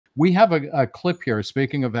We have a clip here,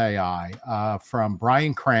 speaking of AI, from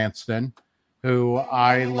Bryan Cranston, who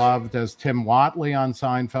I loved as Tim Whatley on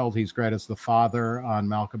Seinfeld. He's great as the father on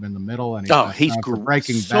Malcolm in the Middle. And he's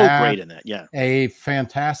Breaking so Bad. Great in that, yeah. A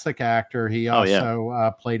fantastic actor. He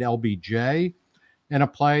also played LBJ in a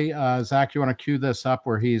play. Zach, you want to cue this up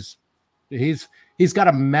where he's got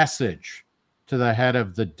a message to the head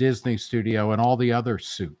of the Disney studio and all the other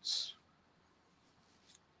suits.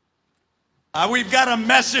 We've got a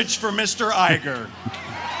message for Mr. Iger.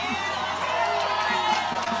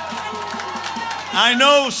 I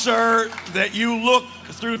know, sir, that you look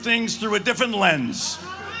through things through a different lens.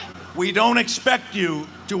 We don't expect you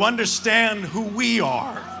to understand who we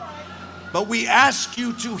are, but we ask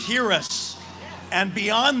you to hear us, and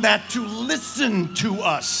beyond that, to listen to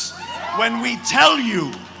us when we tell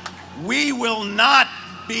you we will not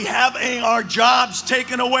be having our jobs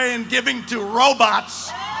taken away and giving to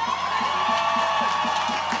robots.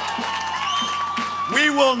 We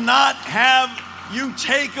will not have you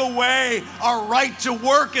take away our right to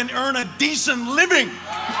work and earn a decent living.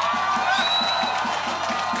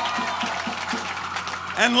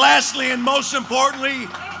 And lastly, and most importantly,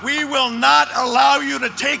 we will not allow you to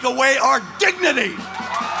take away our dignity.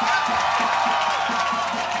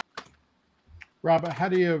 Rob, how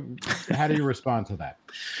do you respond to that?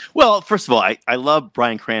 Well, first of all, I love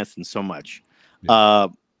Bryan Cranston so much. Yeah.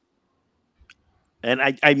 And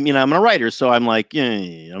I mean, I'm a writer, so I'm like,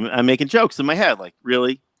 I'm making jokes in my head. Like,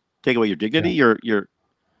 really, take away your dignity? Yeah.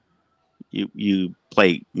 You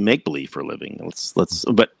play make believe for a living.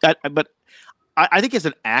 But I think as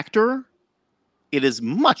an actor, it is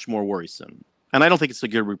much more worrisome. And I don't think it's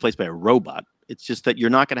going to be replaced by a robot. It's just that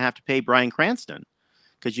you're not going to have to pay Bryan Cranston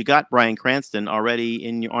because you got Bryan Cranston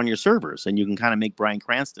already on your servers, and you can kind of make Bryan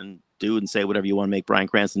Cranston do and say whatever you want to make Bryan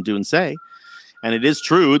Cranston do and say. And it is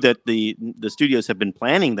true that the studios have been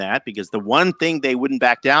planning that, because the one thing they wouldn't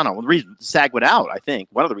back down on, well, the reason SAG went out, I think,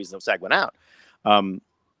 one of the reasons SAG went out,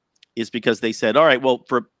 is because they said, all right, well,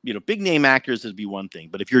 for big name actors, it'd be one thing.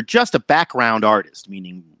 But if you're just a background artist,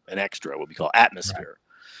 meaning an extra, what we call atmosphere,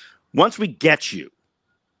 once we get you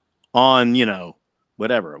on,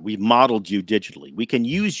 whatever, we've modeled you digitally, we can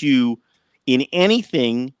use you in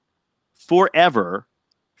anything forever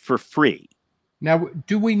for free. Now,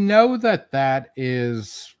 do we know that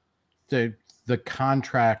is the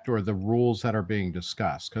contract or the rules that are being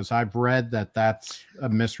discussed? Because I've read that that's a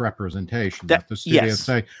misrepresentation that the studios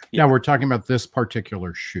say. Yeah, we're talking about this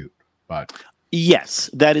particular shoot, but yes,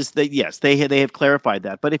 that is they have clarified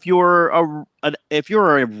that. But if you're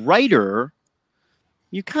a writer,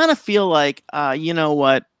 you kind of feel like you know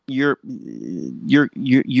what, you're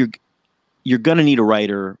gonna need a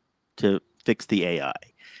writer to fix the AI.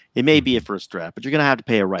 It may be a first draft, but you're going to have to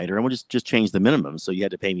pay a writer, and we'll just change the minimum. So you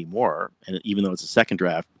had to pay me more, and even though it's a second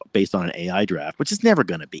draft based on an AI draft, which is never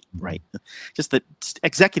going to be right. Just that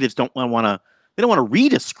executives don't want to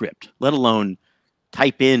read a script, let alone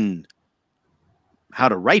type in how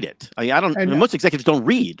to write it. Most executives don't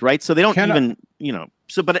read, right? So they don't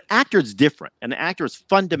So, but an actor is different. An actor is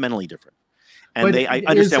fundamentally different, and I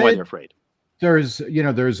understand why they're afraid. There's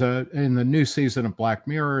in the new season of Black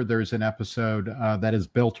Mirror, there's an episode that is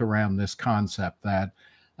built around this concept that,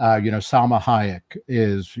 Salma Hayek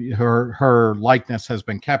is her likeness has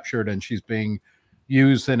been captured, and she's being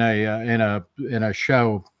used in a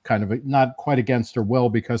show, kind of not quite against her will,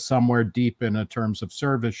 because somewhere deep in terms of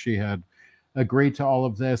service, she had agreed to all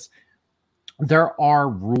of this. There are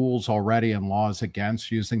rules already and laws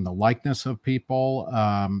against using the likeness of people,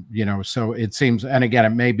 so it seems, and again, it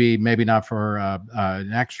maybe not for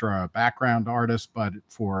an extra background artist, but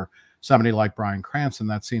for somebody like Bryan Cranston,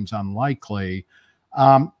 that seems unlikely.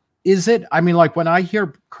 Is it, like when I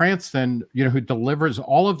hear Cranston, who delivers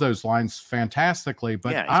all of those lines fantastically,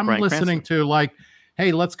 but I'm Bryan listening Cranston to like,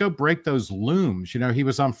 hey, let's go break those looms. He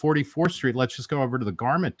was on 44th Street. Let's just go over to the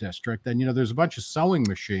garment district. And, there's a bunch of sewing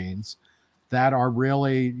machines that are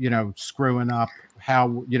really, screwing up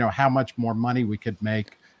how much more money we could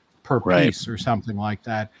make per piece or something like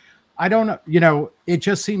that. I don't know, it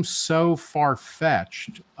just seems so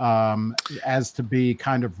far-fetched as to be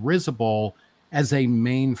kind of risible as a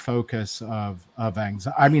main focus of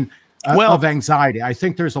anxiety. Of anxiety. I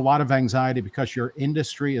think there's a lot of anxiety because your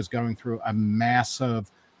industry is going through a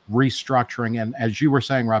massive restructuring. And as you were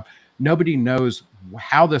saying, Rob, nobody knows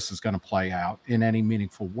how this is going to play out in any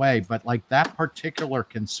meaningful way, but like that particular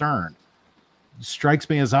concern strikes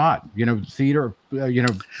me as odd. Theater,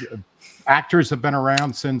 actors have been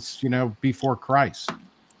around since, before Christ.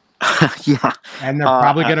 Yeah. And they're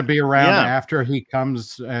probably going to be around after he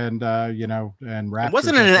comes and, and raptures.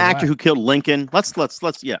 Wasn't it an actor who killed Lincoln? Let's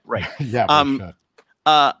yeah, right.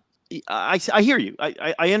 Yeah. I hear you.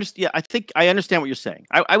 I understand. Yeah, I think I understand what you're saying.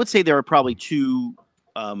 I would say there are probably two.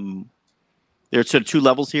 There are sort of two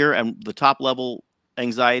levels here, and the top level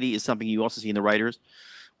anxiety is something you also see in the writers,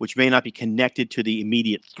 which may not be connected to the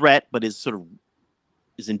immediate threat, but is sort of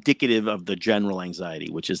indicative of the general anxiety,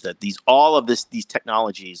 which is that these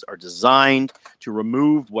technologies are designed to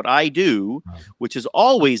remove what I do, which has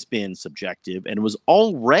always been subjective and was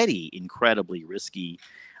already incredibly risky,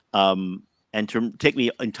 and to take me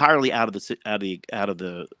entirely out of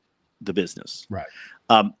the business. Right.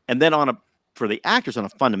 And then for the actors on a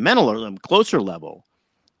fundamental or closer level,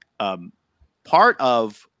 part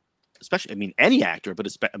of, especially, I mean, any actor, but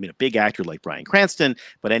a big actor like Bryan Cranston,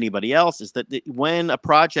 but anybody else, is that when a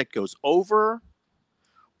project goes over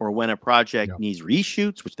or when a project needs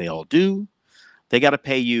reshoots, which they all do, they got to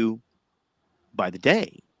pay you by the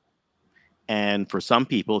day. And for some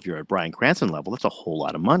people, if you're at Bryan Cranston level, that's a whole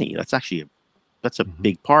lot of money. That's actually a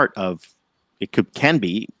big part of can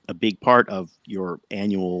be a big part of your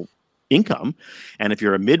annual income. And if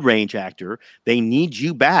you're a mid-range actor, they need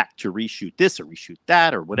you back to reshoot this or reshoot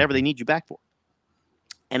that or whatever they need you back for.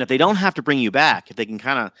 And if they don't have to bring you back, if they can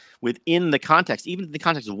kind of, within the context, even in the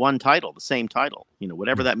context of one title, the same title,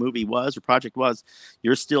 whatever that movie was or project was,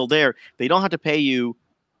 you're still there. They don't have to pay you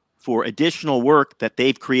for additional work that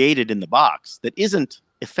they've created in the box that isn't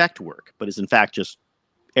effect work, but is in fact just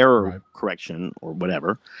error correction or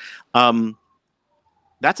whatever.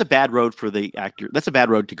 That's a bad road for the actor. That's a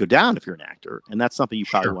bad road to go down if you're an actor, and that's something you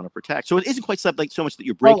probably want to protect. So it isn't quite so much that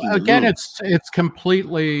you're breaking. Well, again, it's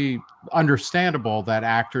completely understandable that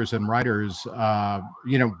actors and writers,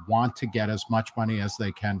 want to get as much money as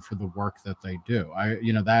they can for the work that they do.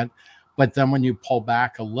 But then when you pull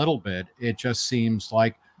back a little bit, it just seems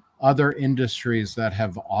like other industries that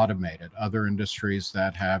have automated, other industries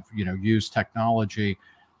that have used technology,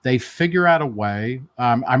 they figure out a way.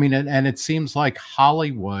 And it seems like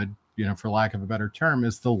Hollywood, for lack of a better term,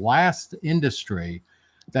 is the last industry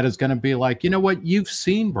that is going to be like, what, you've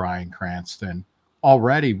seen Bryan Cranston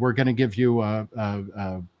already. We're going to give you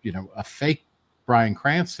a fake Bryan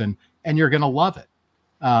Cranston, and you're going to love it.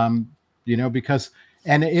 Because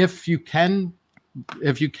if you can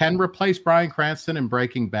replace Bryan Cranston in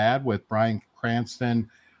Breaking Bad with Bryan Cranston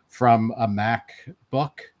from a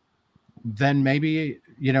MacBook, then maybe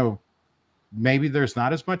there's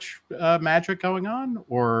not as much magic going on,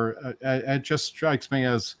 or it just strikes me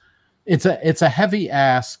as it's a heavy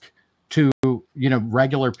ask to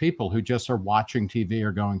regular people who just are watching TV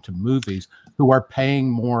or going to movies, who are paying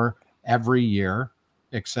more every year,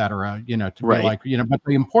 etc. To be like, but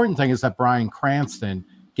the important thing is that Bryan Cranston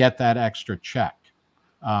get that extra check,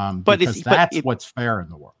 because that's what's fair in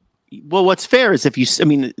the world. Well, what's fair is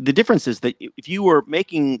the difference is that if you were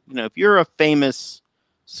making, if you're a famous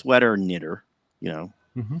sweater knitter,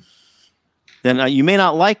 then you may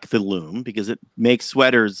not like the loom because it makes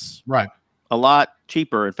sweaters a lot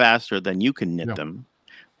cheaper and faster than you can knit them.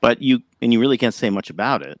 But you really can't say much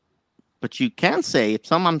about it. But you can say,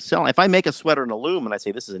 if I make a sweater in a loom and I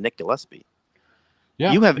say this is a Nick Gillespie,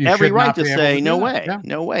 you have every right to say, no way,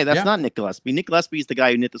 no way. That's not Nick Gillespie. Nick Gillespie is the guy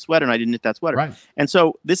who knit the sweater, and I didn't knit that sweater. Right. And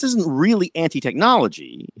so this isn't really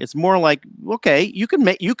anti-technology. It's more like, okay, you can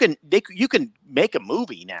make a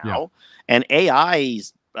movie now, and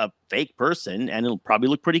AI's a fake person, and it'll probably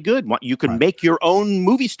look pretty good. You can make your own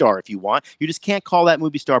movie star if you want. You just can't call that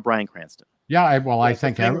movie star Bryan Cranston. Yeah, I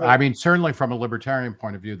think, certainly from a libertarian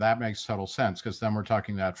point of view, that makes total sense, because then we're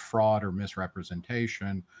talking about fraud or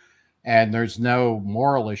misrepresentation. And there's no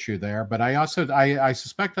moral issue there, but I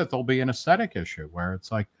suspect that there'll be an aesthetic issue where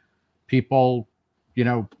it's like people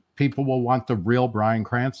will want the real Bryan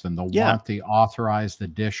Cranston. They'll want the authorized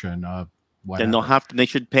edition of whatever. Then they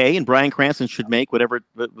should pay, and Bryan Cranston should make whatever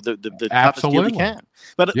the toughest deal he can.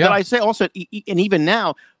 But I say also, and even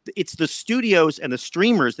now, it's the studios and the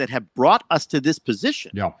streamers that have brought us to this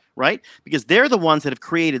position, right? Because they're the ones that have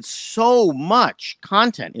created so much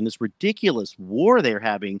content in this ridiculous war they're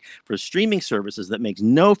having for streaming services that makes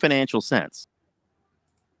no financial sense.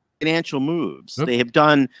 Financial moves they have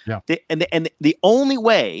done, and the only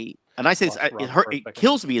way, and I say this, it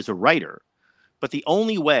kills me as a writer, but the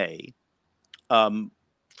only way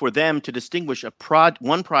for them to distinguish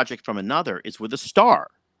one project from another is with a star,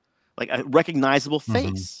 like a recognizable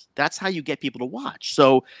face. That's how you get people to watch.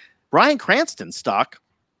 So Bryan Cranston's stock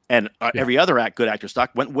and every other good actor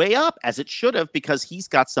stock went way up, as it should have, because he's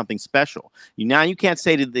got something special. You can't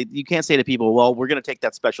say to people, well, we're going to take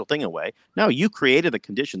that special thing away. No, you created the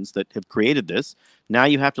conditions that have created this. Now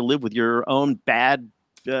you have to live with your own bad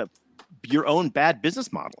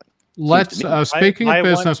business modeling. Let's speaking of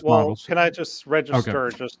business models. Can I just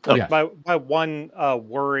register my one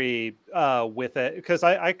worry with it, because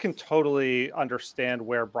I can totally understand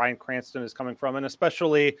where Bryan Cranston is coming from, and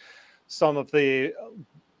especially some of the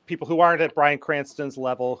people who aren't at Bryan Cranston's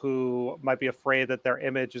level who might be afraid that their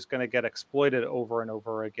image is going to get exploited over and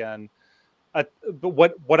over again. But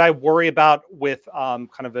what I worry about with kind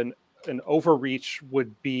of an overreach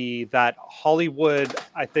would be that Hollywood,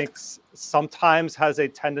 I think, sometimes has a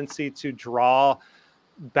tendency to draw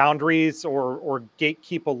boundaries or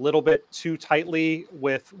gatekeep a little bit too tightly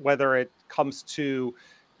with whether it comes to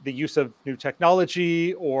the use of new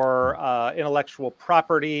technology or intellectual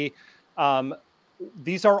property.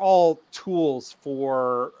 These are all tools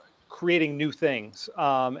for creating new things.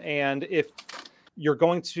 And if you're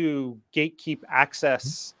going to gatekeep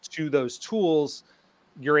access to those tools,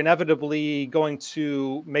 you're inevitably going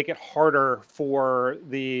to make it harder for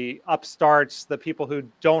the upstarts, the people who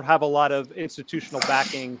don't have a lot of institutional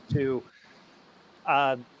backing to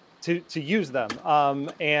use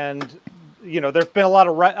them. And there's been a lot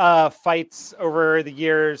of fights over the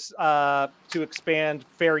years to expand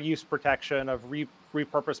fair use protection of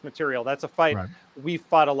repurposed material. That's a fight we've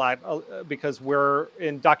fought a lot because we're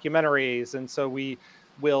in documentaries, and so we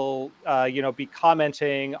will be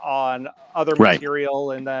commenting on other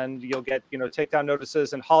material, and then you'll get takedown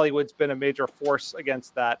notices, and Hollywood's been a major force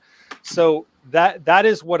against that. So that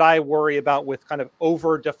is what I worry about with kind of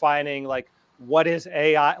over defining, like, what is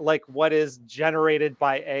AI, like what is generated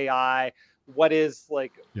by AI, what is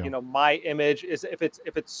my image, is if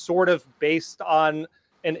it's sort of based on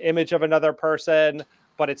an image of another person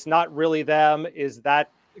but it's not really them, is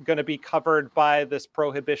that going to be covered by this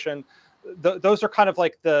prohibition? Those are kind of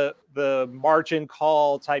like the margin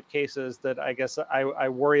call type cases that I guess I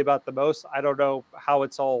worry about the most. I don't know how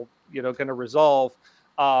it's all going to resolve,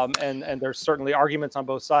 and there's certainly arguments on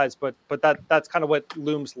both sides, but that's kind of what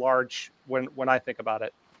looms large when I think about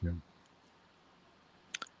it. Yeah.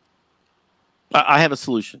 I have a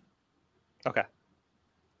solution. Okay.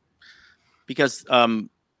 Because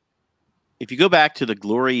if you go back to the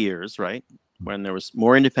glory years, right, when there was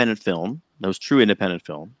more independent film, there was true independent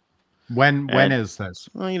film. When is this?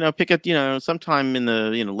 Well, pick up, sometime in the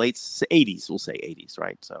late 80s, we'll say 80s,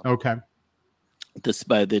 right? So okay, this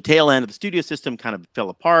by the tail end of the studio system kind of fell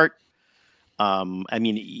apart. From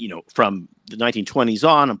the 1920s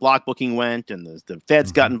on, and block booking went, and the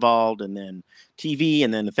feds got involved, and then TV,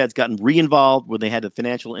 and then the feds got re-involved when they had the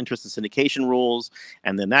financial interest and syndication rules,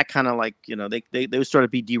 and then that kind of they started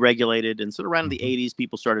to be deregulated, and sort of around the 80s,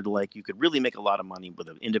 people started to you could really make a lot of money with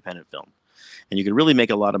an independent film, and you could really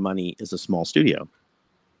make a lot of money as a small studio,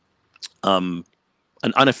 an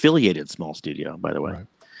unaffiliated small studio, by the way.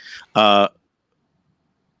 Right.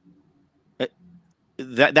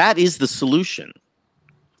 That is the solution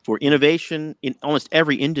for innovation in almost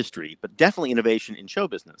every industry, but definitely innovation in show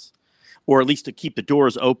business, or at least to keep the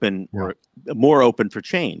doors open or more open for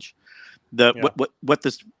change.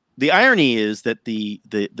 The irony is that the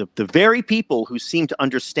very people who seem to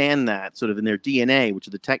understand that sort of in their DNA, which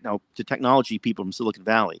are the technology people from Silicon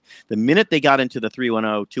Valley, the minute they got into the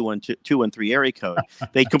 310, 213 area code,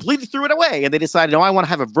 they completely threw it away, and they decided, no, I want to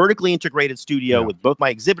have a vertically integrated studio with both my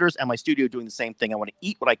exhibitors and my studio doing the same thing. I want to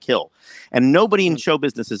eat what I kill. And nobody in show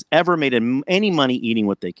business has ever made any money eating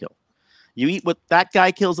what they kill. You eat what that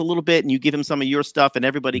guy kills a little bit, and you give him some of your stuff, and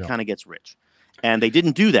everybody kind of gets rich. And they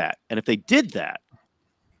didn't do that. And if they did that,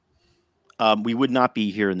 we would not be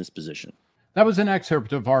here in this position. That was an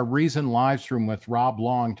excerpt of our Reason live stream with Rob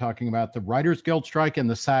Long talking about the Writers Guild strike and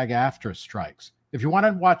the SAG-AFTRA strikes. If you want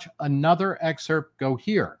to watch another excerpt, go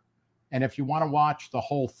here. And if you want to watch the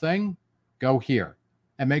whole thing, go here.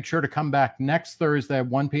 And make sure to come back next Thursday at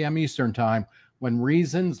 1 p.m. Eastern Time when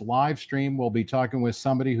Reason's live stream will be talking with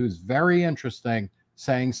somebody who's very interesting,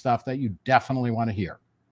 saying stuff that you definitely want to hear.